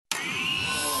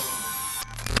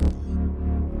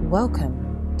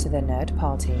Welcome to the Nerd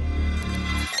Party.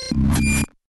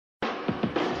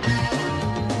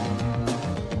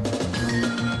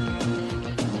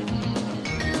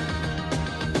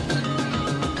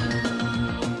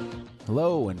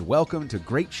 Hello and welcome to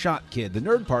Great Shot Kid, the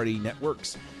Nerd Party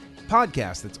Network's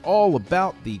podcast that's all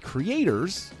about the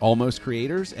creators, almost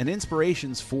creators, and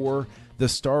inspirations for the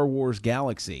Star Wars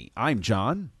galaxy. I'm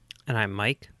John. And I'm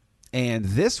Mike. And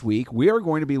this week we are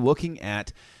going to be looking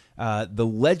at the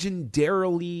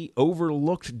legendarily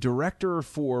overlooked director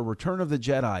for Return of the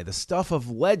Jedi, the stuff of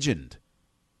legend,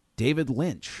 David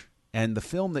Lynch, and the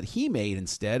film that he made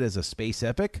instead as a space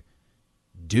epic,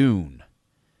 Dune.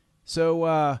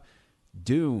 So,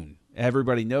 Dune,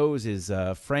 everybody knows, is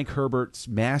Frank Herbert's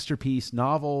masterpiece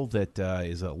novel that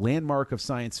is a landmark of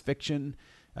science fiction,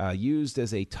 used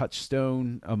as a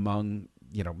touchstone among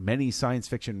many science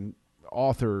fiction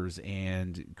authors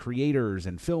and creators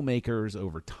and filmmakers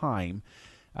over time.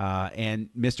 And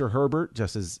Mr. Herbert,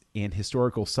 just as an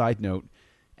historical side note,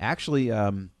 actually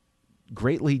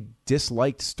greatly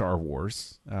disliked Star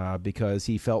Wars because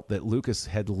he felt that Lucas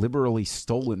had liberally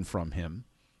stolen from him.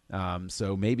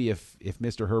 So maybe if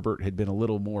Mr. Herbert had been a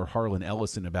little more Harlan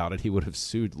Ellison about it, he would have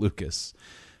sued Lucas.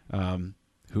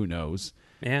 Who knows?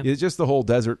 Yeah. It's just the whole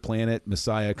desert planet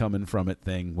Messiah coming from it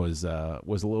thing was a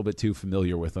little bit too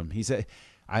familiar with him. He said,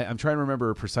 I'm trying to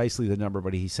remember precisely the number,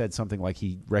 but he said something like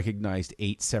he recognized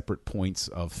 8 separate points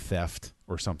of theft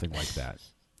or something like that.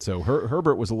 So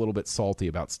Herbert was a little bit salty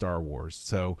about Star Wars.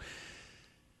 So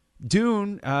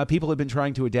Dune, people have been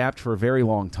trying to adapt for a very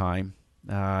long time.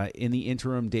 In the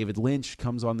interim, David Lynch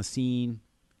comes on the scene,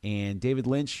 and David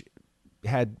Lynch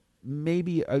had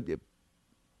maybe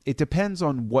it depends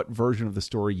on what version of the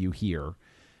story you hear,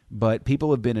 but people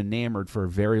have been enamored for a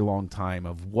very long time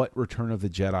of what Return of the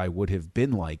Jedi would have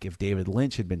been like if David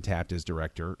Lynch had been tapped as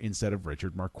director instead of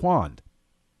Richard Marquand.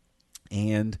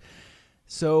 And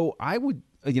so I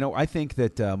think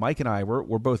that Mike and I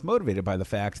were both motivated by the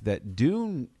fact that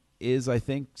Dune is, I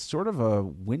think, sort of a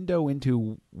window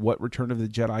into what Return of the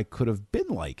Jedi could have been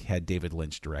like had David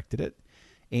Lynch directed it.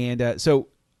 And so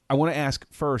I want to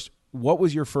ask first, what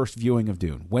was your first viewing of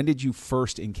Dune? When did you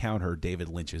first encounter David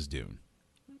Lynch's Dune?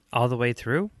 All the way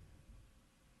through?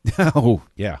 Oh,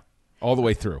 yeah. All the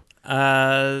way through.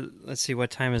 Let's see,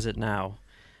 what time is it now?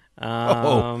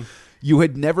 You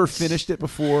had never finished it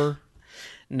before?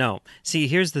 No. See,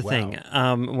 here's the Wow.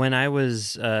 thing. When I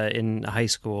was in high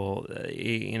school,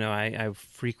 I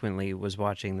frequently was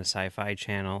watching the Sci-Fi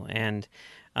Channel, and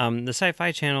the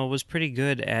Sci-Fi Channel was pretty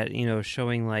good at,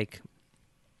 showing like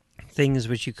things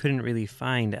which you couldn't really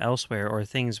find elsewhere, or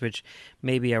things which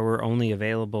maybe were only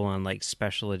available on like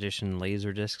special edition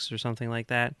laser discs or something like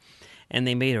that. And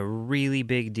they made a really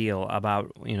big deal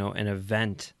about an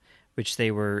event which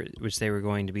they were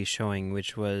going to be showing,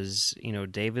 which was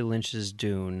David Lynch's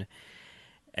Dune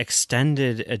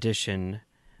extended edition.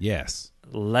 Yes.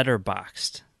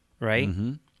 Letterboxed, right?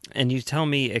 Mm-hmm. And you tell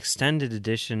me extended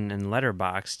edition and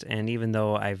letterboxed, and even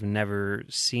though I've never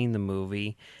seen the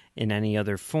movie in any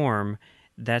other form,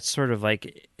 that's sort of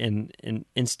like an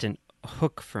instant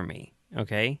hook for me,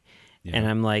 okay? Yeah. And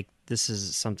I'm like, this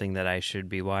is something that I should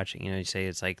be watching. You say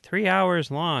it's like 3 hours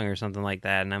long or something like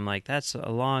that, and I'm like, that's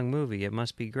a long movie. It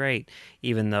must be great,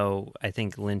 even though I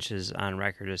think Lynch is on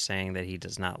record as saying that he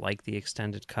does not like the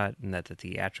extended cut and that the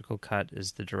theatrical cut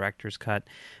is the director's cut,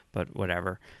 but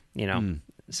whatever,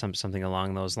 something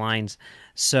along those lines.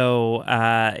 So,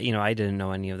 I didn't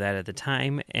know any of that at the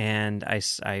time, and I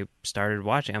started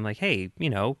watching. I'm like, hey,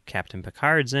 Captain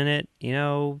Picard's in it.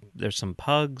 There's some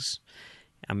pugs.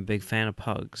 I'm a big fan of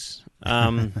pugs.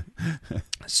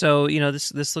 So,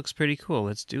 this looks pretty cool.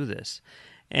 Let's do this.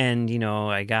 And,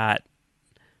 I got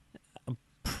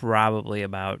probably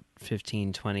about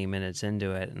 15, 20 minutes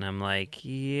into it, and I'm like,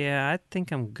 yeah, I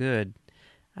think I'm good.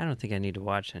 I don't think I need to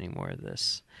watch any more of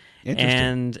this.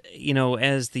 And,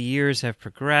 as the years have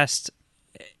progressed,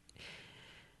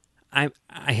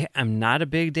 I'm not a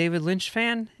big David Lynch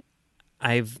fan.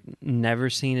 I've never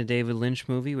seen a David Lynch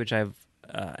movie, which I've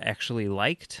actually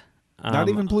liked. Not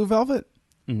even Blue Velvet?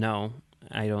 No,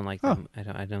 I don't like them.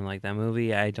 I don't like that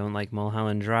movie. I don't like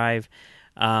Mulholland Drive.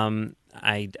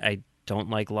 I don't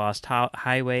like Lost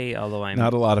Highway, although I'm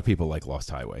not a lot of people like Lost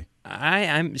Highway.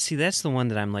 I'm see, that's the one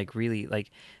that I'm like really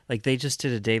like they just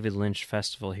did a David Lynch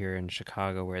festival here in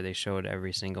Chicago where they showed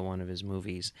every single one of his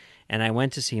movies, and I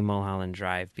went to see Mulholland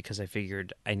Drive because I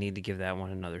figured I need to give that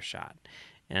one another shot,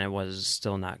 and it was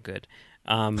still not good.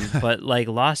 But like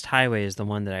Lost Highway is the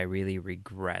one that I really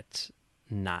regret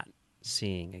not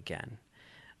seeing again.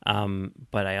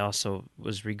 But I also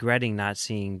was regretting not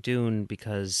seeing Dune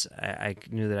because I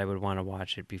knew that I would want to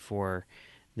watch it before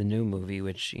the new movie,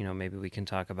 which maybe we can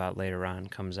talk about later on,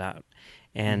 comes out.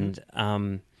 And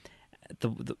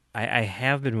I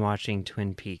have been watching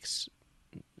Twin Peaks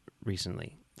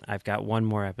recently. I've got one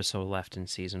more episode left in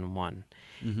season 1,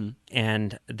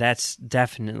 and that's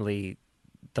definitely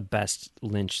the best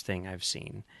Lynch thing I've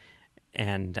seen,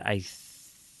 and I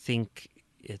think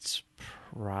it's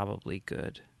probably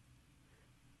good.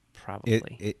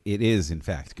 Probably. It is in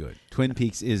fact good. Twin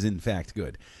Peaks is in fact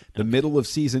good. The middle of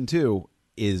season 2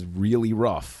 is really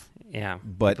rough. Yeah,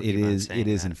 but it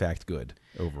is in fact good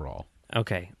overall.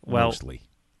 Okay, well, mostly.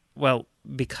 Well,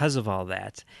 because of all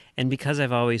that, and because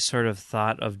I've always sort of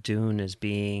thought of Dune as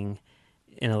being,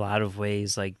 in a lot of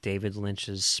ways, like David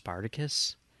Lynch's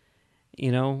Spartacus,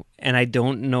 and I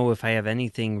don't know if I have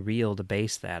anything real to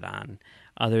base that on,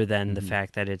 other than the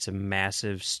fact that it's a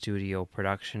massive studio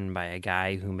production by a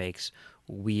guy who makes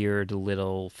weird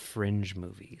little fringe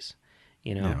movies.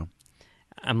 Yeah.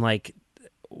 I'm like,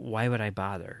 why would I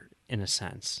bother, in a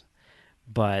sense?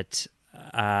 But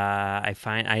I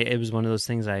find it was one of those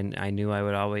things I knew I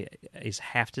would always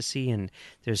have to see, and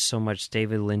there's so much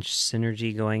David Lynch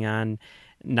synergy going on,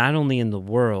 not only in the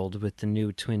world with the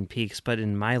new Twin Peaks, but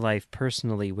in my life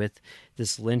personally with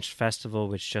this Lynch festival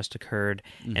which just occurred,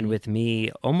 and with me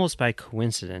almost by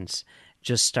coincidence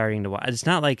just starting to watch. It's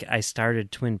not like I started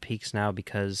Twin Peaks now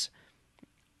because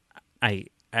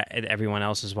everyone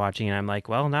else is watching, and I'm like,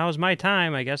 well, now is my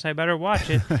time. I guess I better watch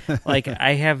it. Like,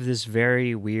 I have this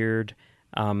very weird,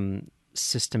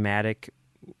 systematic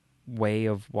way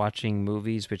of watching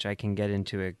movies, which I can get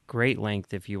into at great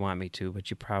length if you want me to, but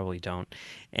you probably don't.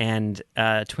 And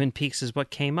Twin Peaks is what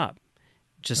came up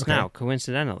just now,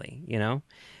 coincidentally,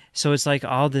 So it's like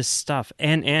all this stuff,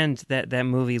 and that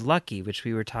movie Lucky, which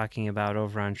we were talking about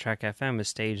over on Trek FM, is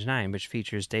Stage 9, which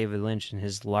features David Lynch in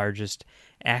his largest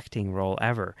acting role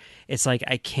ever. It's like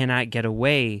I cannot get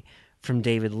away from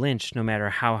David Lynch no matter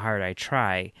how hard I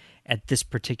try at this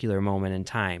particular moment in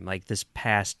time, like this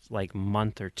past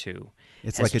month or two.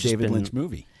 It's like a David Lynch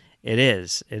movie. It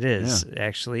is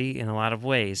actually, in a lot of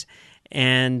ways.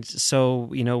 And so,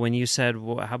 when you said,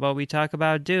 well, how about we talk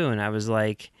about Dune? I was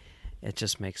like, it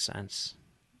just makes sense.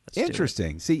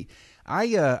 Interesting. See,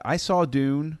 I saw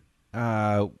Dune,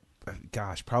 probably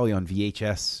on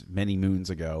VHS many moons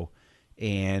ago,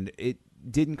 and it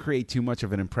didn't create too much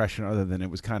of an impression other than it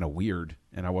was kind of weird,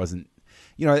 and I wasn't.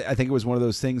 I think it was one of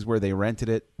those things where they rented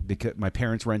it because my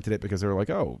parents rented it because they were like,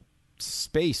 "Oh,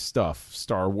 space stuff,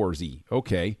 Star Warsy,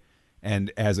 okay."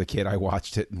 And as a kid, I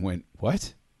watched it and went,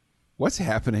 "What? What's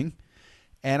happening?"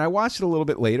 And I watched it a little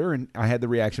bit later, and I had the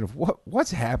reaction of, what's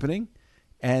happening?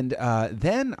 And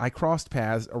then I crossed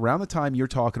paths around the time you're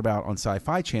talking about on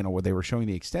Sci-Fi Channel where they were showing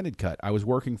the extended cut. I was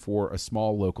working for a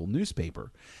small local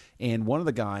newspaper, and one of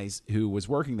the guys who was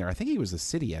working there, I think he was the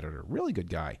city editor, really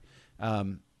good guy,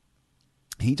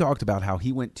 he talked about how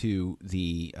he went to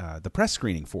the press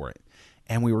screening for it.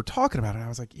 And we were talking about it, and I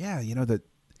was like, yeah,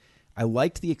 I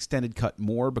liked the extended cut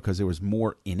more because there was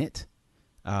more in it.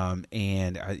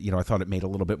 And I thought it made a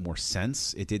little bit more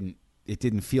sense. It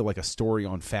didn't feel like a story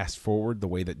on fast forward the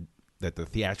way that the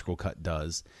theatrical cut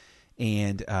does.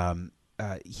 And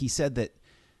he said that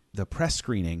the press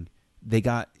screening, they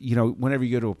got, whenever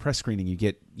you go to a press screening, you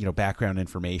get, background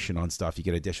information on stuff, you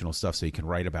get additional stuff so you can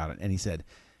write about it. And he said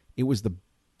it was the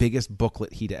biggest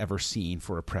booklet he'd ever seen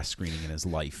for a press screening in his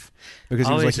life, because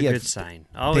always he was like, a good sign.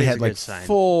 Always they had a good like sign.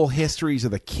 Full histories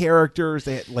of the characters.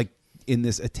 They had like in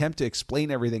this attempt to explain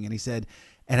everything. And he said,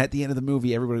 and at the end of the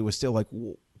movie, everybody was still like,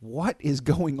 what is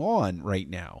going on right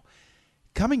now?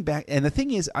 Coming back. And the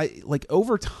thing is, I like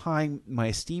over time, my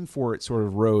esteem for it sort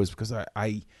of rose because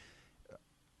I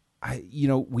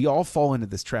we all fall into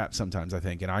this trap sometimes, I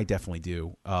think, and I definitely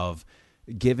do, of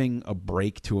giving a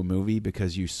break to a movie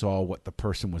because you saw what the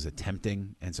person was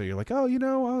attempting. And so you're like,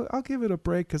 oh, I'll give it a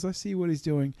break because I see what he's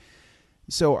doing.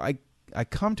 So I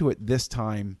come to it this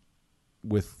time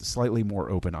with slightly more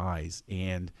open eyes,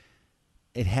 and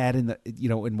it had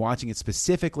in watching it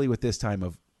specifically with this time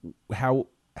of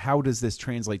how does this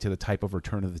translate to the type of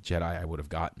Return of the Jedi I would have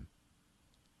gotten.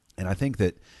 And I think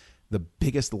that the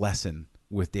biggest lesson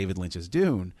with David Lynch's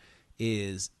Dune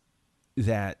is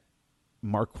that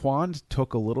Marquand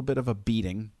took a little bit of a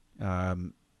beating,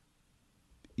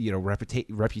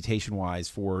 reputation wise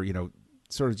for,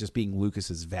 sort of just being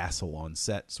Lucas's vassal on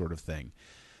set sort of thing.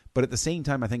 But at the same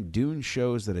time, I think Dune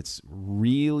shows that it's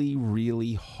really,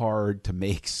 really hard to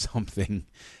make something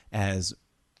as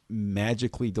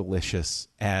magically delicious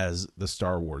as the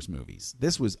Star Wars movies.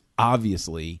 This was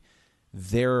obviously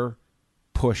their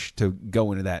push to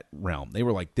go into that realm. They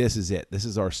were like, this is it. This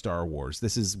is our Star Wars.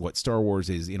 This is what Star Wars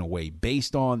is in a way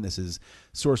based on. This is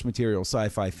source material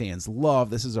sci-fi fans love.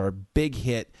 This is our big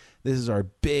hit. This is our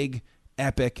big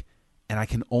epic. And I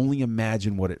can only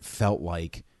imagine what it felt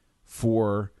like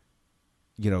for,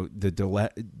 the De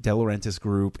Laurentiis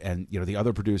group and, the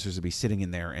other producers to be sitting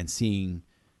in there and seeing,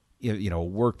 a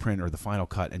work print or the final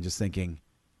cut and just thinking,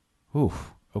 ooh,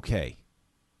 okay,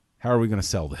 how are we going to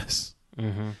sell this?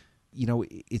 Mm-hmm.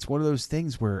 It's one of those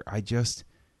things where I gave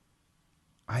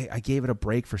it a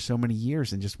break for so many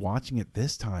years, and just watching it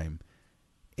this time,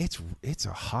 it's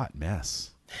a hot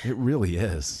mess. It really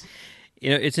is.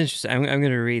 It's interesting. I'm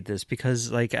going to read this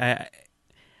because,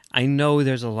 I know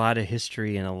there's a lot of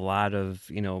history and a lot of,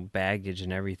 baggage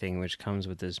and everything which comes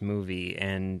with this movie.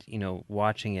 And,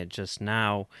 watching it just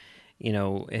now,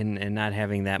 and not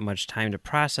having that much time to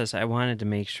process, I wanted to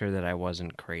make sure that I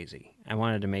wasn't crazy. I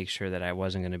wanted to make sure that I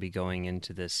wasn't going to be going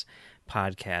into this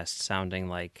podcast sounding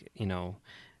like,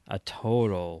 a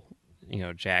total,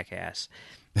 jackass.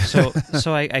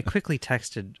 So I quickly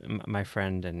texted my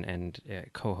friend and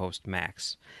co-host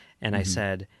Max, and I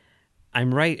said,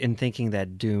 I'm right in thinking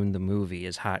that Dune, the movie,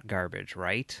 is hot garbage,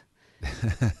 right?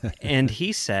 And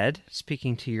he said,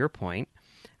 speaking to your point,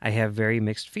 I have very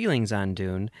mixed feelings on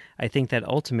Dune. I think that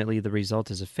ultimately the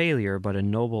result is a failure, but a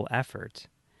noble effort.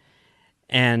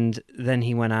 And then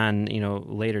he went on,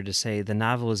 later to say, the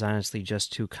novel is honestly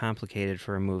just too complicated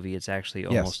for a movie. It's actually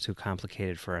almost too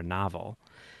complicated for a novel.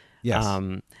 Yes.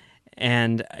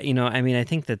 And, I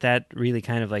think that really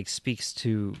kind of speaks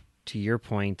to your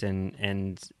point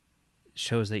and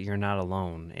shows that you're not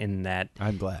alone in that.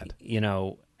 I'm glad.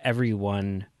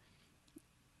 Everyone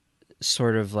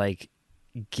sort of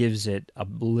gives it a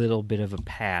little bit of a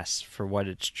pass for what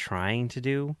it's trying to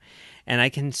do. And I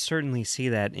can certainly see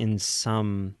that in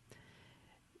some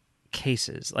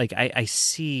cases. I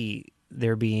see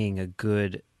there being a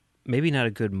good, maybe not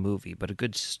a good movie, but a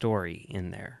good story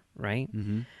in there, right?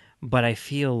 Mm-hmm. But I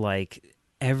feel like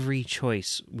every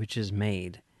choice which is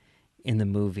made in the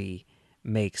movie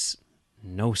makes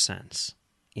no sense,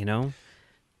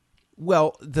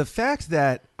 Well, the fact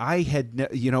that I had,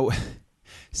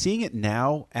 seeing it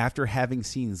now after having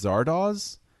seen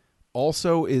Zardoz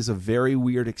also is a very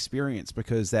weird experience,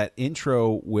 because that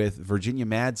intro with Virginia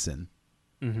Madsen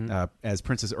as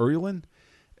Princess Urulin,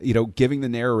 giving the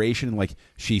narration,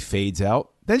 she fades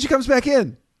out, then she comes back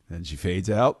in, then she fades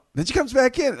out, then she comes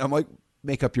back in. I'm like,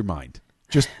 make up your mind.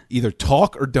 Just either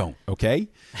talk or don't, okay?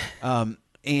 And,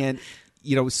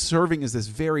 serving as this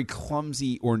very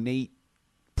clumsy, ornate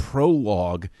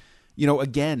prologue,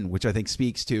 again, which I think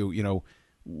speaks to,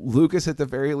 Lucas at the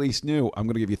very least knew, I'm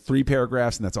going to give you 3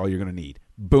 paragraphs and that's all you're going to need.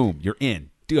 Boom, you're in.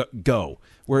 Go.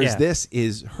 Whereas this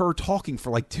is her talking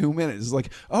for 2 minutes. It's like,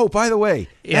 oh, by the way,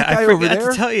 that guy I over forgot there.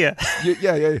 To tell you.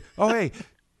 Yeah. Oh, hey,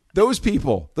 those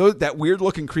people, that weird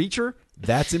looking creature,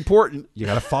 that's important. You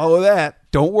got to follow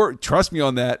that. Don't worry. Trust me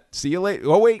on that. See you later.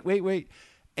 Oh, wait.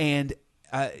 And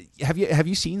have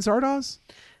you seen Zardoz?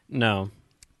 No.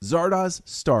 Zardoz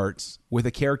starts with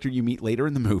a character you meet later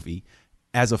in the movie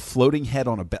as a floating head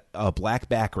on a black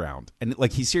background, and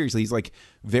he's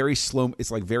very slow. It's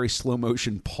very slow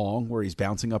motion Pong, where he's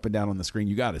bouncing up and down on the screen.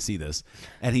 You got to see this,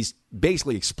 and he's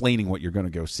basically explaining what you're going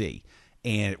to go see,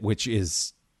 and which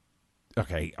is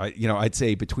okay. I'd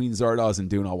say between Zardoz and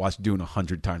Dune, I'll watch Dune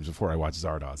 100 times before I watch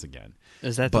Zardoz again.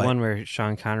 Is that the one where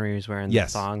Sean Connery was wearing the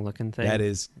thong looking thing? That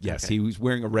is, yes. Okay. He was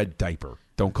wearing a red diaper.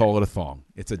 Don't call it a thong.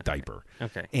 It's a diaper.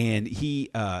 Okay. And he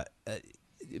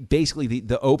basically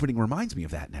the opening reminds me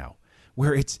of that now,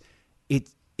 where it's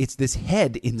this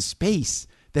head in space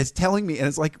that's telling me, and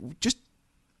it's just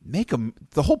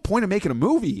the whole point of making a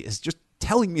movie is just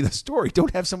telling me the story.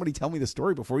 Don't have somebody tell me the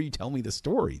story before you tell me the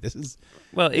story.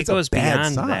 It goes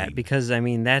beyond that, because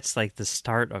that's the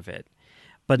start of it.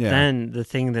 But then the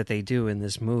thing that they do in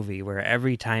this movie, where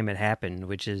every time it happened,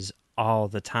 which is all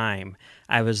the time,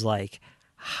 I was like,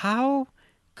 how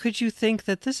could you think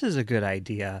that this is a good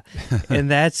idea?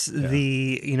 And that's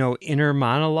the, inner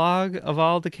monologue of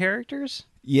all the characters.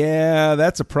 Yeah,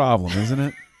 that's a problem, isn't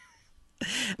it?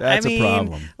 That's a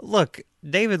problem. Look,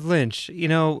 David Lynch,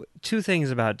 2 things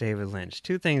about David Lynch.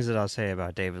 2 things that I'll say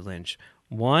about David Lynch.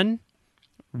 1,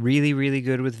 really, really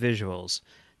good with visuals.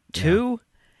 2,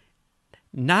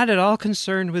 not at all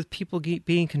concerned with people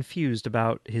being confused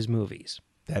about his movies.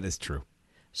 That is true.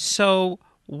 So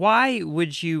why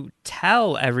would you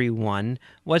tell everyone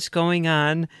what's going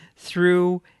on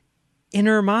through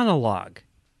inner monologue?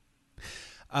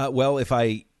 Well, if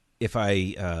I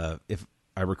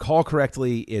recall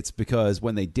correctly, it's because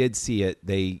when they did see it,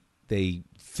 they the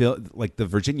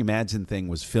Virginia Madsen thing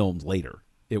was filmed later.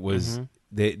 It was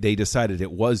they decided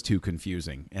it was too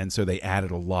confusing, and so they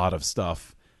added a lot of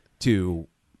stuff to,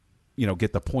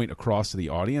 get the point across to the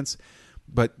audience.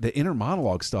 But the inner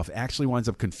monologue stuff actually winds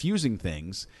up confusing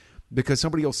things, because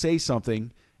somebody will say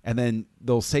something, and then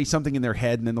they'll say something in their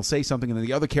head, and then they'll say something, and then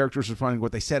the other character's responding to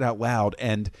what they said out loud,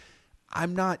 and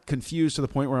I'm not confused to the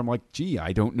point where I'm like, gee,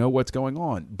 I don't know what's going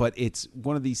on. But it's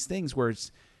one of these things where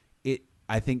it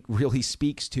I think really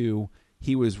speaks to,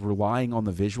 he was relying on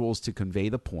the visuals to convey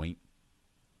the point.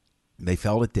 They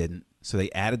felt it didn't, so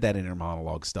they added that inner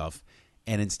monologue stuff.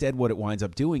 And instead what it winds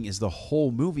up doing is the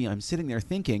whole movie, I'm sitting there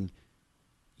thinking,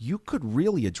 you could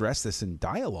really address this in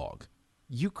dialogue.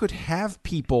 You could have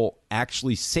people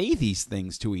actually say these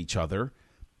things to each other,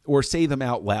 or say them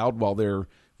out loud while they're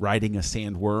riding a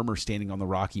sandworm or standing on the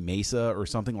Rocky Mesa or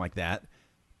something like that,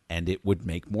 and it would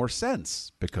make more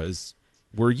sense because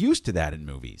we're used to that in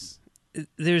movies.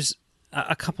 There's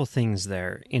a couple things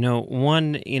there.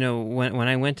 One, when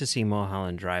I went to see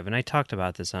Mulholland Drive, and I talked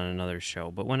about this on another show,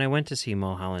 but when I went to see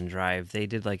Mulholland Drive, they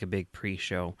did like a big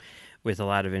pre-show with a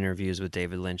lot of interviews with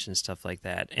David Lynch and stuff like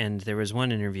that. And there was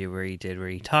one interview where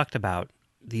he talked about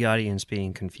the audience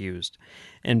being confused.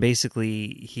 And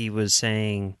basically he was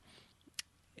saying,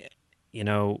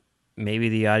 maybe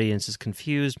the audience is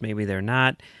confused, maybe they're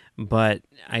not, but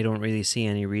I don't really see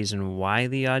any reason why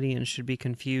the audience should be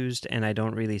confused, and I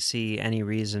don't really see any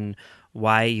reason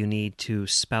why you need to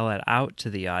spell it out to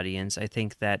the audience. I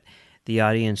think that the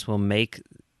audience will make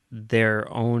their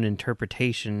own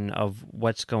interpretation of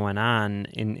what's going on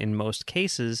in most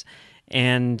cases,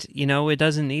 and, it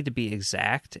doesn't need to be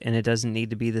exact, and it doesn't need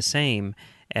to be the same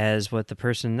as what the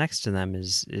person next to them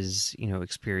is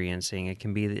experiencing. It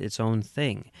can be its own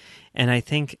thing. And I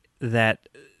think that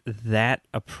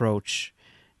approach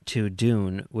to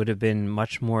Dune would have been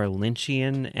much more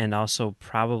Lynchian, and also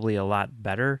probably a lot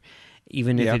better,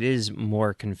 even if it is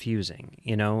more confusing,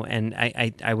 And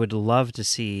I would love to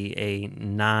see a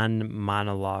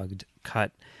non-monologued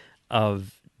cut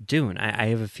of Dune. I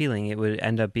have a feeling it would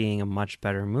end up being a much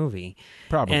better movie.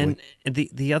 Probably. And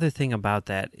the other thing about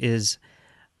that is,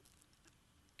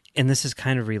 and this is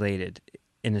kind of related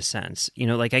in a sense,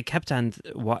 like I kept on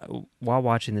while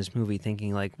watching this movie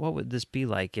thinking, like, what would this be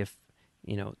like if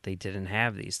they didn't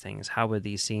have these things? How would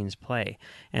these scenes play?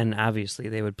 And obviously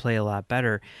they would play a lot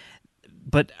better.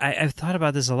 But I've thought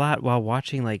about this a lot while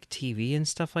watching like TV and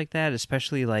stuff like that,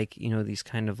 especially like these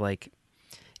kind of like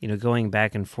going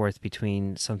back and forth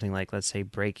between something like, let's say,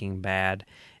 Breaking Bad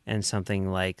and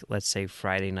something like, let's say,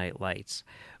 Friday Night Lights,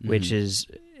 which is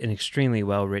an extremely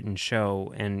well-written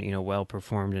show and,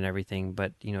 well-performed and everything,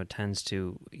 but, tends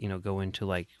to, go into,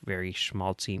 like, very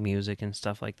schmaltzy music and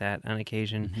stuff like that on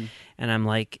occasion. And I'm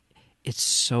like, it's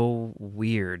so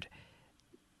weird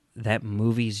that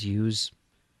movies use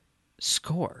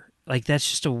score. Like, that's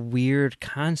just a weird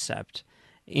concept.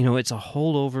 It's a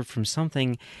holdover from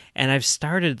something, and I've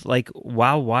started, like,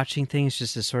 while watching things,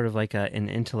 just as sort of like an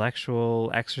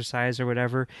intellectual exercise or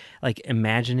whatever, like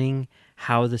imagining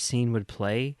how the scene would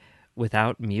play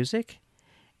without music,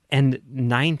 and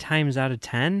 9 times out of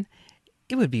 10,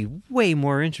 it would be way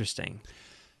more interesting.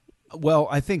 Well,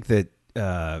 I think that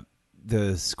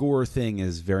the score thing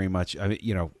is very much, I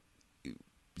mean,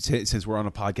 since we're on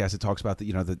a podcast that talks about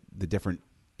the different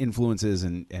influences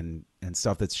and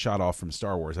stuff that's shot off from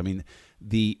Star Wars. I mean,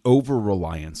 the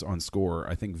over-reliance on score,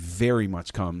 I think, very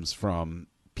much comes from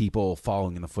people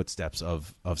following in the footsteps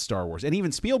of Star Wars and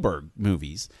even Spielberg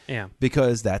movies. Yeah.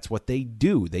 Because that's what they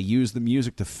do. They use the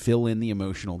music to fill in the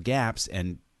emotional gaps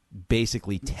and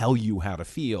basically tell you how to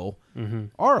feel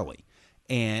orally.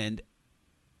 And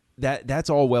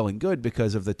that's all well and good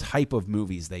because of the type of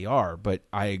movies they are. But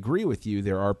I agree with you.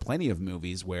 There are plenty of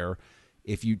movies where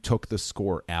if you took the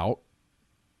score out,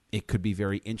 it could be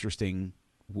very interesting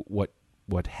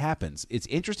what happens. It's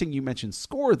interesting you mentioned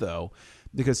score, though,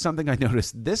 because something I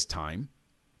noticed this time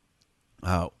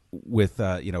with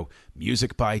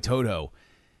music by Toto,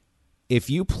 if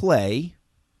you play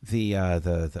the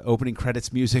opening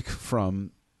credits music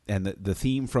from and the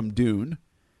theme from Dune,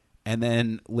 and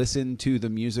then listen to the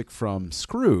music from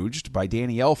Scrooged by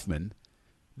Danny Elfman,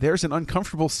 there's an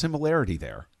uncomfortable similarity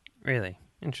there. Really?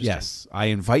 Interesting. Yes, I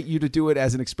invite you to do it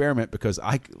as an experiment because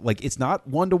it's not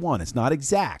 1-to-1, it's not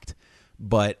exact,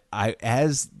 but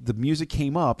as the music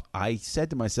came up, I said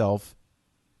to myself,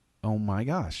 "Oh my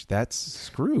gosh, that's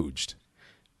Scrooged."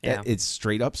 Yeah. It's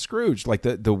straight up Scrooged, like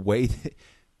the way,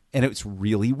 and it's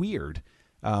really weird.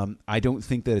 I don't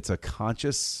think that it's a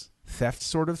conscious theft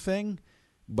sort of thing,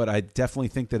 but I definitely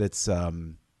think that it's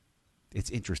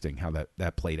interesting how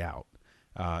that played out.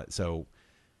 So.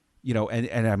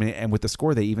 and I mean, and with the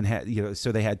score, they even had,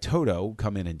 so they had Toto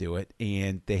come in and do it,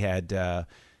 and they had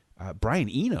Brian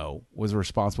Eno was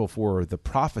responsible for the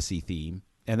Prophecy theme,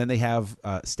 and then they have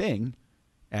Sting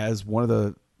as one of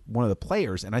the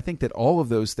players, and I think that all of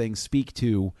those things speak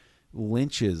to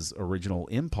Lynch's original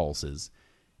impulses,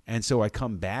 and so I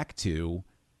come back to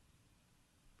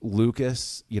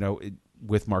Lucas,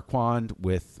 with Marquand,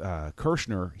 with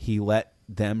Kirshner, he let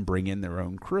them bring in their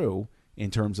own crew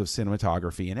in terms of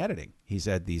cinematography and editing. He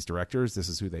said, these directors, this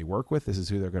is who they work with. This is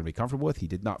who they're going to be comfortable with. He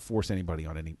did not force anybody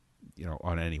on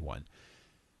anyone.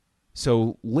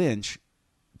 So Lynch,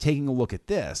 taking a look at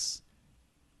this,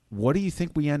 what do you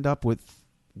think we end up with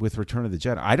Return of the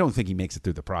Jedi? I don't think he makes it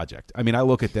through the project. I mean, I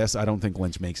look at this, I don't think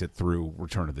Lynch makes it through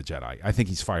Return of the Jedi. I think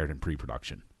he's fired in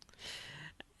pre-production.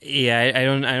 Yeah, I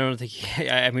don't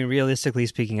think. I mean, realistically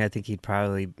speaking, I think he'd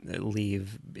probably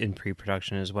leave in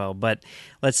pre-production as well. But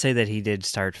let's say that he did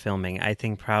start filming. I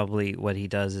think probably what he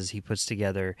does is he puts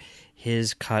together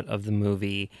his cut of the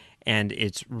movie, and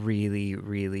it's really,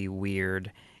 really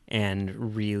weird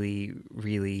and really,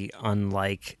 really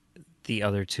unlike the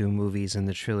other two movies in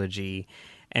the trilogy.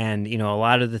 And a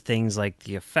lot of the things like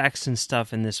the effects and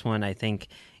stuff in this one, I think,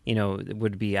 it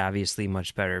would be obviously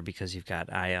much better because you've got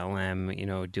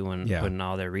ILM, putting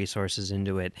all their resources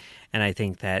into it. And I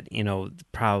think that,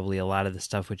 probably a lot of the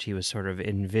stuff which he was sort of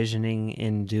envisioning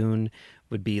in Dune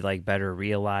would be like better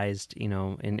realized, in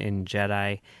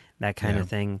Jedi, that kind of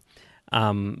thing.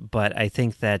 But I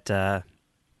think that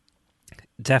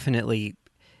definitely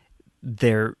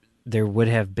there would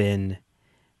have been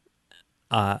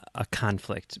a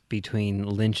conflict between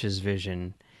Lynch's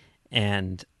vision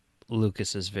and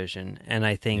Lucas's vision, and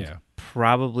I think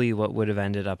probably what would have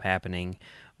ended up happening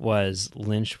was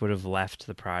Lynch would have left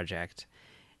the project.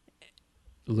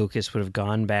 Lucas would have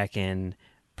gone back in,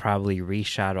 probably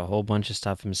reshot a whole bunch of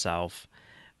stuff himself,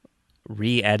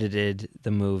 re-edited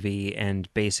the movie,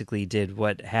 and basically did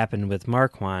what happened with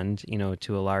Marquand,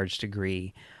 to a large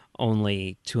degree,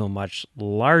 only to a much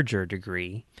larger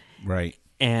degree. Right.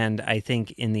 And I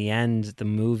think in the end, the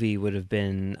movie would have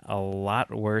been a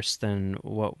lot worse than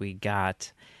what we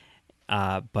got.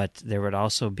 But there would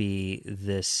also be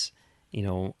this,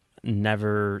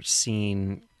 never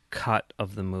seen cut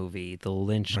of the movie, the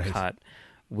Lynch cut,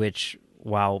 which,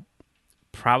 while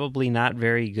probably not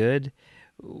very good,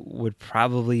 would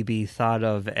probably be thought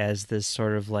of as this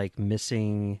sort of like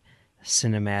missing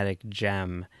cinematic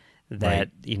gem that,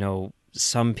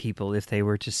 some people, if they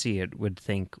were to see it, would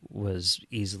think was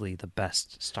easily the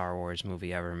best Star Wars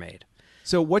movie ever made.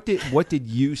 So what did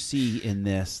you see in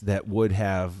this that would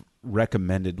have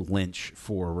recommended Lynch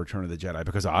for Return of the Jedi?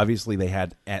 Because obviously they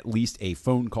had at least a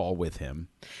phone call with him.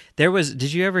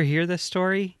 Did you ever hear this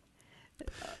story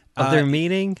of their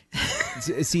meeting?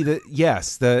 See,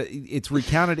 it's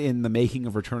recounted in The Making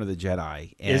of Return of the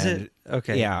Jedi. And, is it?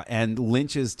 Okay. Yeah, and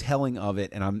Lynch's telling of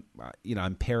it, and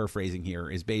I'm paraphrasing here,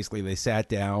 is basically they sat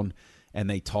down and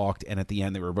they talked, and at the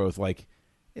end they were both like,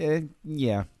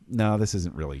 no, this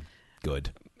isn't really good.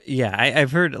 Yeah,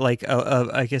 I've heard like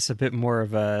I guess a bit more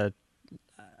of a,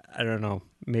 I don't know,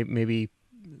 maybe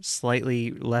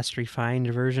slightly less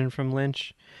refined version from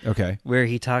Lynch. Okay. Where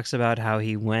he talks about how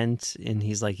he went and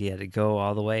he's like, he had to go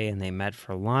all the way, and they met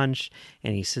for lunch,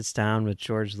 and he sits down with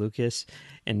George Lucas,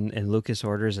 and Lucas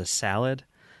orders a salad,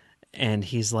 and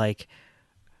he's like,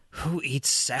 who eats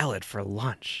salad for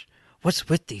lunch? What's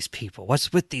with these people?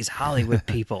 What's with these Hollywood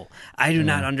people? I do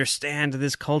not understand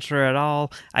this culture at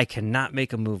all. I cannot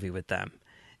make a movie with them.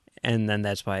 And then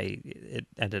that's why it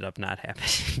ended up not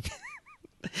happening.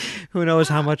 Who knows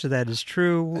how much of that is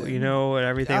true, and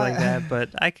everything like that. But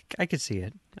I could see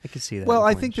it. I could see that. Well,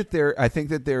 I think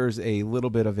that there's a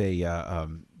little bit of a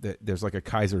there's like a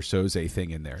Kaiser Soze thing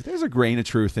in there. There's a grain of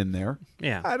truth in there.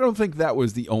 Yeah. I don't think that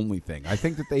was the only thing. I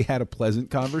think that they had a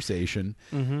pleasant conversation,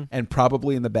 and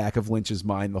probably in the back of Lynch's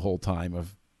mind the whole time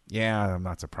of, I'm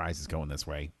not surprised it's going this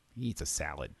way. He eats a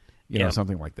salad.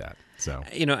 Something like that. So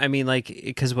I mean, like,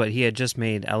 because he had just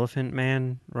made Elephant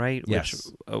Man, right?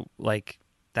 Yes. Which,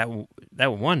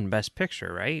 that won Best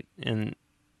Picture, right? And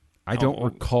I don't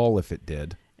recall if it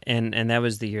did. And that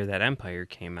was the year that Empire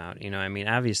came out. I mean,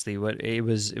 obviously, it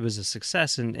was a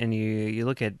success. And you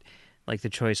look at like the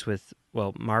choice with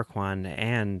Marquand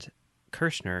and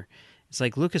Kirshner. It's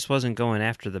like Lucas wasn't going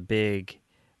after the big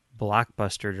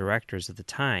blockbuster directors at the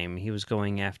time. He was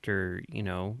going after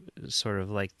sort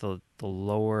of like the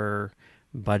lower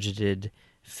budgeted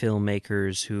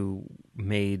filmmakers who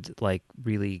made like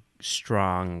really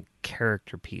strong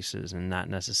character pieces and not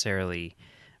necessarily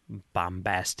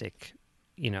bombastic,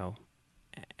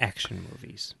 action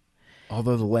movies.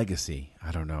 Although the legacy,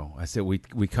 I don't know. I said we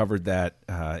covered that.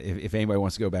 If anybody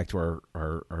wants to go back to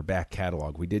our back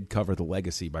catalog, we did cover the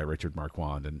legacy by Richard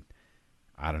Marquand, and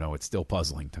I don't know. It's still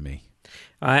puzzling to me.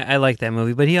 I like that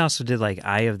movie, but he also did like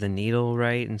Eye of the Needle,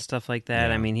 right, and stuff like that.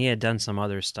 Yeah. I mean, he had done some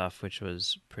other stuff which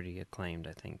was pretty acclaimed,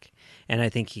 I think. And I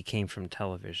think he came from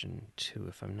television too,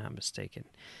 if I'm not mistaken.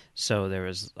 So there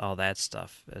was all that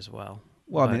stuff as well.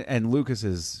 Well, I mean, and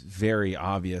Lucas's very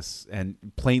obvious and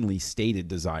plainly stated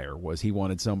desire was he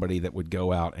wanted somebody that would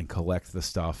go out and collect the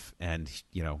stuff and,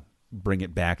 bring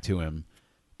it back to him.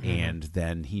 Mm-hmm. And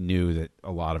then he knew that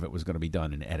a lot of it was going to be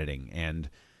done in editing. And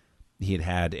he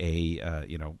had a,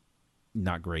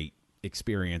 not great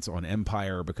experience on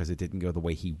Empire because it didn't go the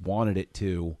way he wanted it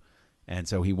to. And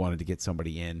so he wanted to get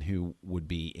somebody in who would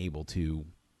be able to,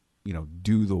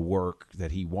 do the work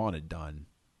that he wanted done,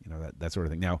 that sort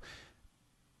of thing. Now,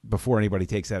 before anybody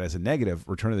takes that as a negative,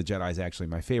 Return of the Jedi is actually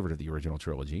my favorite of the original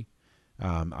trilogy.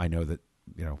 I know that,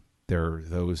 there are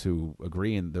those who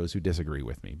agree and those who disagree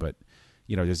with me, but,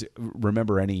 just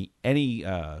remember any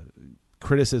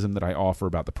criticism that I offer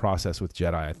about the process with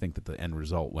Jedi, I think that the end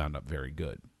result wound up very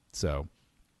good. So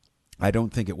I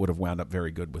don't think it would have wound up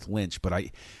very good with Lynch, but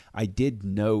I did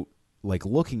note, like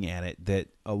looking at it, that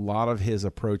a lot of his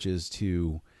approaches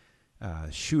to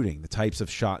shooting, the types of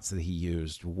shots that he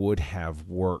used, would have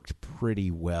worked pretty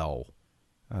well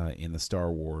in the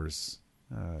Star Wars,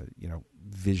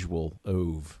 visual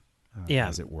oeuvre,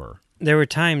 as it were. There were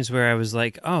times where I was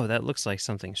like, oh, that looks like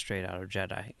something straight out of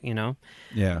Jedi,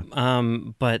 Yeah.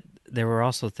 But there were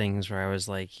also things where I was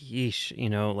like, yeesh,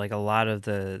 like a lot of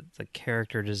the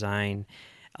character design,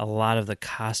 a lot of the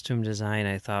costume design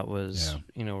I thought was,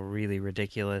 really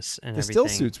ridiculous. And the everything. still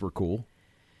suits were cool.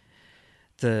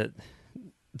 The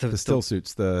still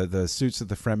suits, the suits that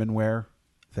the Fremen wear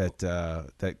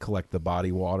that collect the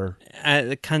body water.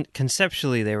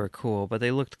 Conceptually, they were cool, but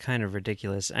they looked kind of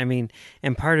ridiculous. I mean,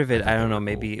 and part of it, I don't know,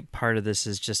 maybe part of this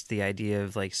is just the idea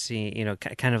of like seeing,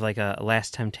 kind of like a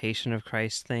Last Temptation of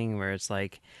Christ thing, where it's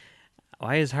like,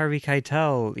 why is Harvey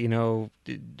Keitel,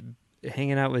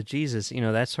 hanging out with Jesus,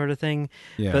 that sort of thing.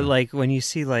 Yeah. But like when you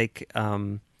see like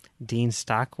Dean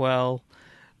Stockwell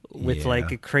with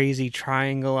like a crazy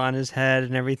triangle on his head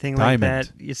and everything Diamond. like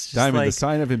that. It's just Diamond, like, the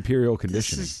sign of imperial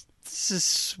conditioning. This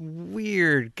is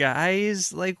weird,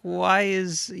 guys. Like, why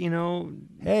is,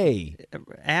 hey,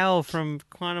 Al from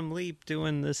Quantum Leap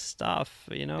doing this stuff,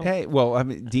 Hey, well, I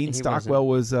mean, Dean Stockwell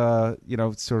was,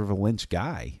 sort of a Lynch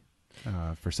guy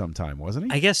for some time, wasn't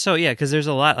he? I guess so, yeah, because there's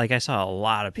a lot, like I saw a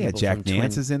lot of people. Yeah, Jack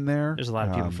Nance is in there. There's a lot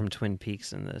of people from Twin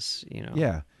Peaks in this,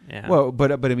 Yeah. Well,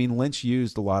 but I mean, Lynch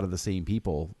used a lot of the same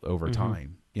people over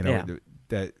time,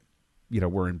 that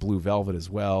were in Blue Velvet as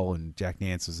well, and Jack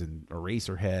Nance was in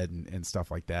Eraserhead and stuff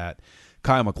like that.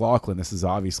 Kyle MacLachlan, this is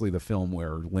obviously the film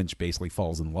where Lynch basically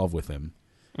falls in love with him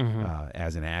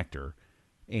as an actor.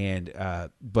 And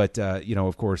but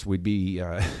of course, we'd be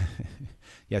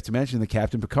you have to mention that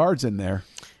Captain Picard's in there.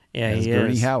 Yeah, as he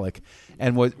Gurney is. Halleck.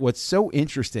 And what's so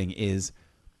interesting is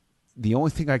the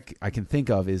only thing I can think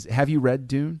of is, have you read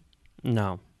Dune?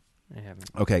 No, I haven't.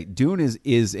 Okay, Dune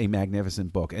is a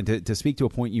magnificent book. And to speak to a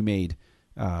point you made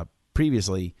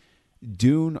previously,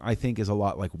 Dune, I think, is a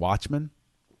lot like Watchmen.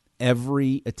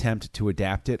 Every attempt to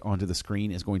adapt it onto the screen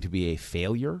is going to be a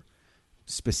failure,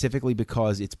 specifically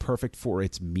because it's perfect for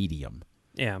its medium.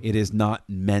 Yeah. It is not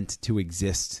meant to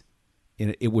exist.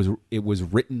 It was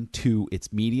written to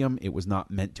its medium. It was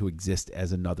not meant to exist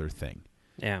as another thing.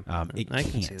 Yeah, I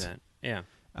can see that. Yeah.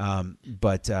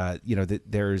 But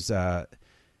there's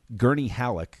Gurney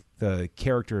Halleck, the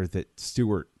character that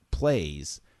Stewart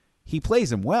plays. He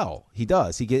plays him well. He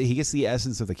does. He gets the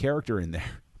essence of the character in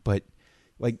there. But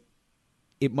like,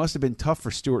 it must have been tough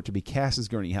for Stewart to be cast as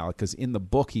Gurney Halleck, because in the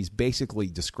book he's basically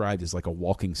described as like a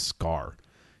walking scar.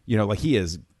 Like he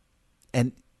is.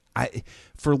 And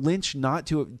for Lynch not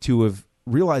to have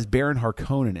realized Baron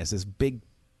Harkonnen as this big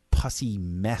pussy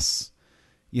mess,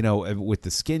 with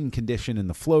the skin condition and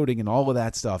the floating and all of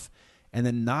that stuff, and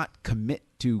then not commit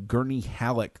to Gurney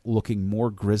Halleck looking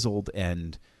more grizzled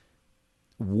and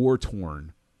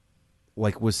war-torn,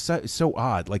 like, was so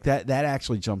odd. Like that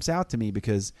actually jumps out to me,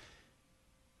 because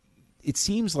it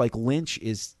seems like Lynch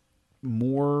is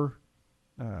more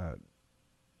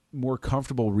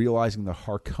comfortable realizing the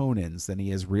Harkonnens than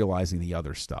he is realizing the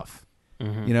other stuff.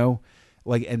 Mm-hmm.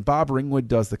 And Bob Ringwood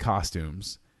does the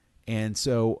costumes. And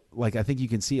so, like, I think you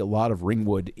can see a lot of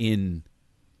Ringwood in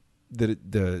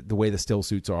the way the still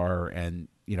suits are, and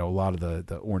a lot of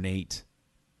the ornate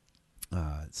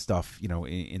stuff,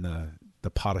 in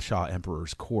the Padishah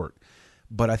Emperor's court.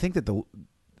 But I think that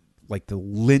the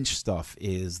Lynch stuff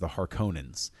is the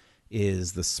Harkonnens,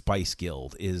 is the Spice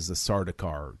Guild, is the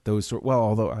Sardaukar. Those sort. Well,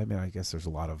 although I mean, I guess there's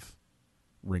a lot of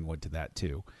Ringwood to that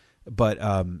too, but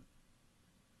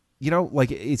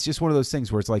like it's just one of those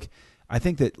things where it's like I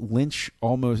think that Lynch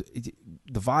the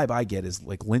vibe I get is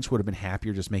like Lynch would have been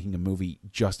happier just making a movie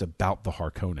just about the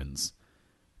Harkonnens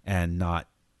and not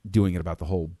doing it about the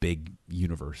whole big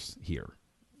universe here.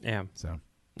 Yeah. So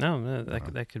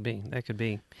that could be.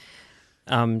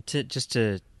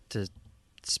 To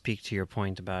speak to your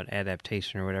point about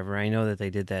adaptation or whatever, I know that they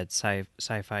did that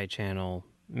Sci-Fi Channel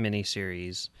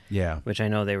miniseries. Yeah. Which I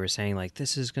know they were saying like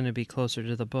this is going to be closer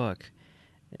to the book.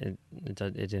 It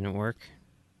didn't work.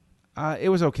 It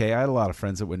was okay. I had a lot of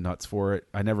friends that went nuts for it.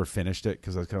 I never finished it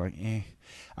because I was kind of like, eh.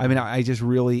 I mean, I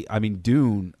mean,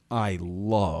 Dune, I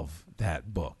love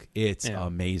that book. It's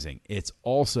amazing. It's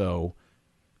also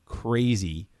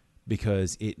crazy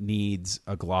because it needs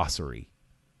a glossary.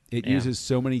 It uses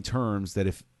so many terms that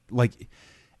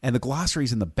and the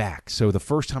glossary's in the back. So the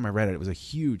first time I read it, it was a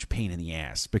huge pain in the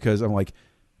ass because I'm like,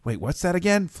 wait, what's that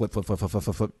again? Flip, flip, flip, flip, flip,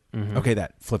 flip, flip. Mm-hmm. Okay,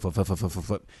 that. Flip, flip, flip, flip, flip, flip,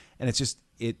 flip. And it's just,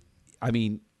 I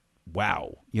mean,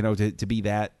 wow. To be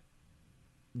that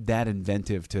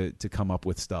inventive to come up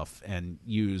with stuff and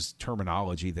use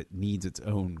terminology that needs its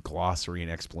own glossary and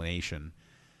explanation.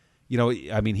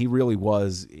 I mean, he really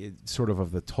was sort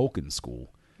of the Tolkien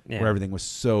school where everything was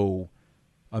so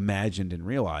imagined and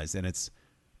realized. And it's,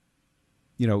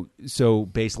 so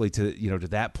basically to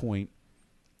that point,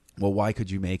 well, why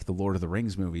could you make the Lord of the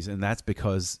Rings movies? And that's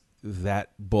because that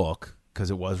book,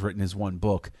 because it was written as one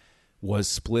book, was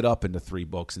split up into 3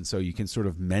 books. And so you can sort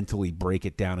of mentally break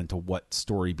it down into what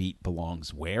story beat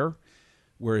belongs where.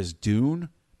 Whereas Dune,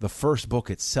 the first book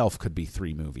itself could be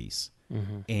 3 movies.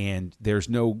 Mm-hmm. And there's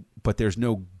no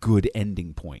good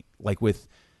ending point. Like with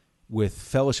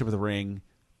Fellowship of the Ring,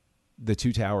 The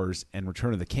Two Towers, and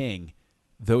Return of the King,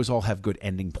 those all have good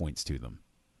ending points to them.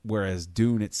 Whereas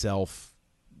Dune itself,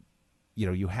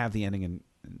 you have the ending and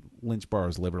Lynch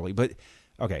borrows liberally. But,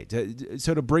 okay,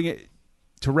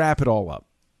 to wrap it all up,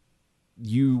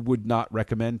 you would not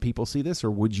recommend people see this,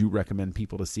 or would you recommend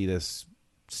people to see this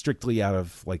strictly out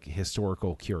of, like,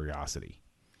 historical curiosity?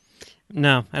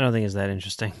 No, I don't think it's that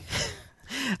interesting.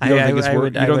 You don't think it's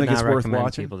worth recommend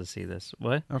watching? People to see this.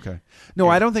 What? Okay. No,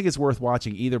 I don't think it's worth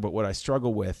watching either, but what I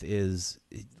struggle with is,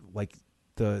 like,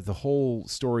 the whole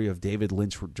story of David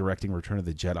Lynch directing Return of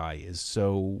the Jedi is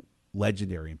so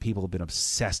legendary and people have been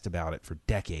obsessed about it for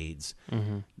decades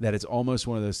that it's almost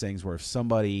one of those things where if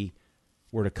somebody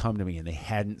were to come to me and they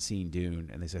hadn't seen Dune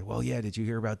and they said, well, yeah, did you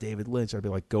hear about David Lynch? I'd be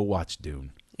like, go watch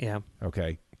Dune. Yeah.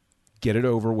 Okay. Get it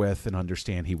over with and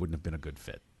understand he wouldn't have been a good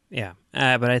fit. Yeah.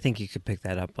 But I think you could pick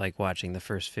that up like watching the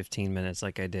first 15 minutes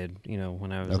like I did,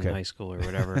 when I was in high school or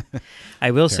whatever.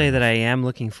 I will say that I am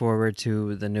looking forward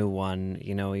to the new one,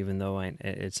 even though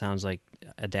it sounds like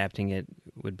adapting it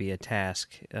would be a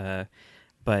task.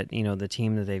 But, the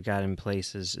team that they've got in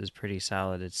place is pretty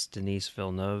solid. It's Denis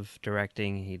Villeneuve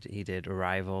directing. He did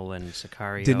Arrival and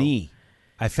Sicario. Denis.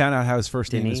 I found out how his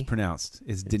first name is pronounced.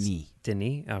 It's Denis.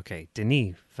 Denis? Okay.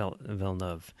 Denis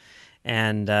Villeneuve.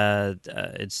 And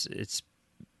it's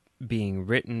being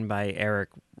written by Eric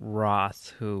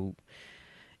Roth, who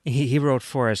he wrote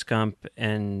Forrest Gump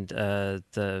and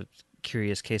The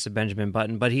Curious Case of Benjamin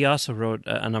Button, but he also wrote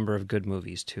a number of good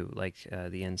movies too, like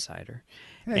The Insider.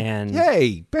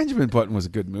 Hey, Benjamin Button was a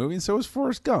good movie, and so was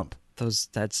Forrest Gump.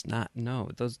 That's not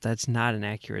an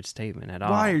accurate statement at all.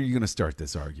 Why are you going to start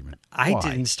this argument? I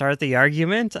didn't start the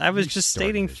argument. I was just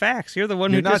stating facts. You're the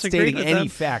one who disagreed with them. You're not stating any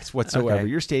facts whatsoever. Okay.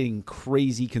 You're stating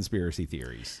crazy conspiracy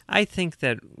theories. I think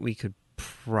that we could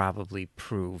probably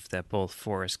prove that both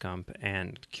Forrest Gump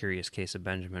and Curious Case of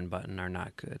Benjamin Button are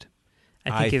not good.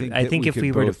 I think if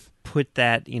we were to put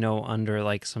that, under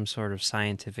like some sort of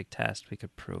scientific test, we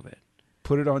could prove it.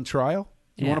 Put it on trial?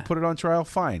 You want to put it on trial?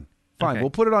 Fine. Okay.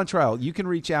 We'll put it on trial. You can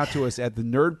reach out to us at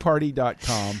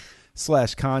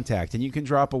thenerdparty.com/contact, and you can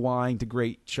drop a line to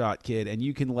Great Shot Kid, and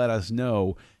you can let us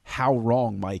know how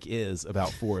wrong Mike is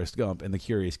about Forrest Gump and The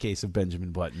Curious Case of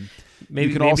Benjamin Button.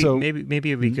 Maybe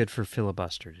it'd be good for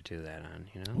Filibuster to do that on.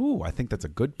 Ooh, I think that's a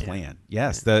good plan.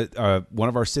 Yes, the one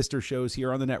of our sister shows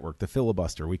here on the network, The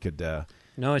Filibuster. We could.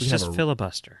 No, it's just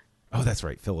Filibuster. Oh, that's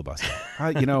right, Filibuster.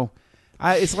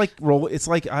 It's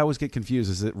like I always get confused.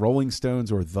 Is it Rolling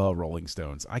Stones or The Rolling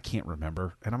Stones? I can't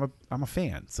remember, and I'm a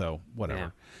fan, so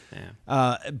whatever.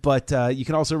 Yeah. But you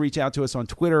can also reach out to us on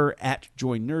Twitter at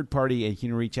Join Nerd Party, and you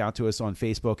can reach out to us on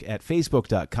Facebook at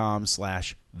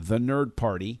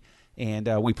facebook.com/thenerdparty.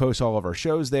 And we post all of our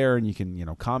shows there, and you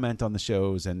can comment on the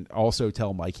shows and also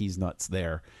tell Mike he's nuts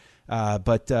there.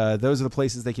 But those are the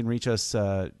places they can reach us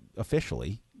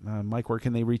officially. Mike, where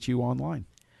can they reach you online?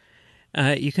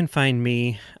 You can find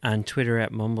me on Twitter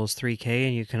at Mumbles3K,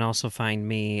 and you can also find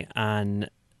me on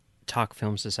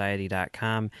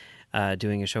TalkFilmSociety.com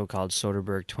doing a show called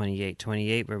Soderbergh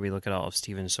 2828, where we look at all of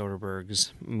Steven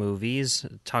Soderbergh's movies.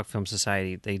 Talk Film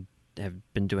Society, they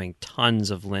have been doing tons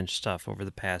of Lynch stuff over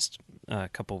the past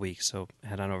couple weeks, so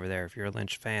head on over there if you're a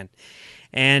Lynch fan.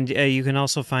 And you can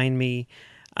also find me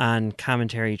on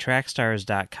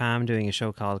CommentaryTrackStars.com doing a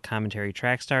show called Commentary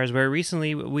Track Stars, where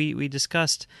recently we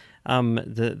discussed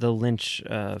the Lynch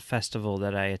festival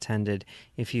that I attended.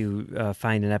 If you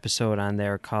find an episode on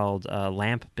there called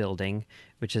Lamp Building,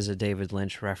 which is a David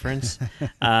Lynch reference,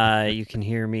 you can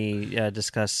hear me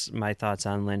discuss my thoughts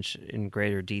on Lynch in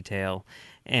greater detail.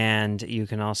 And you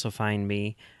can also find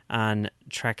me on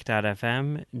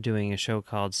Trek.fm doing a show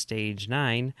called Stage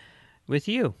 9 with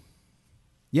you.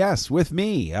 Yes, with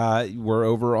me. We're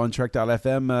over on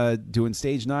Trek.fm doing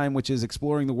Stage 9, which is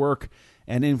exploring the work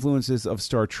and influences of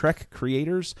Star Trek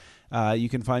creators. You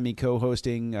can find me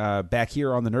co-hosting back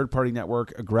here on the Nerd Party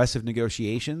Network, Aggressive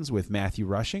Negotiations with Matthew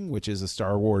Rushing, which is a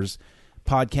Star Wars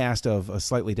podcast of a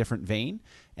slightly different vein.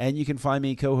 And you can find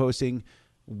me co-hosting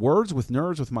Words with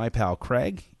Nerds with my pal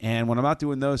Craig. And when I'm not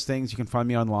doing those things, you can find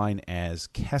me online as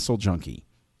Kessel Junkie.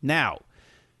 Now,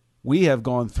 we have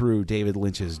gone through David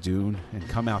Lynch's Dune and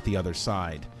come out the other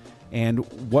side. And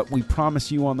what we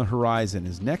promise you on the horizon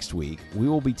is next week, we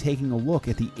will be taking a look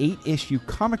at the 8-issue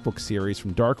comic book series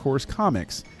from Dark Horse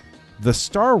Comics, The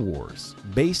Star Wars,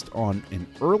 based on an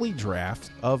early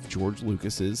draft of George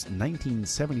Lucas's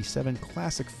 1977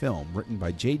 classic film written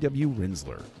by J.W.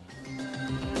 Rinsler.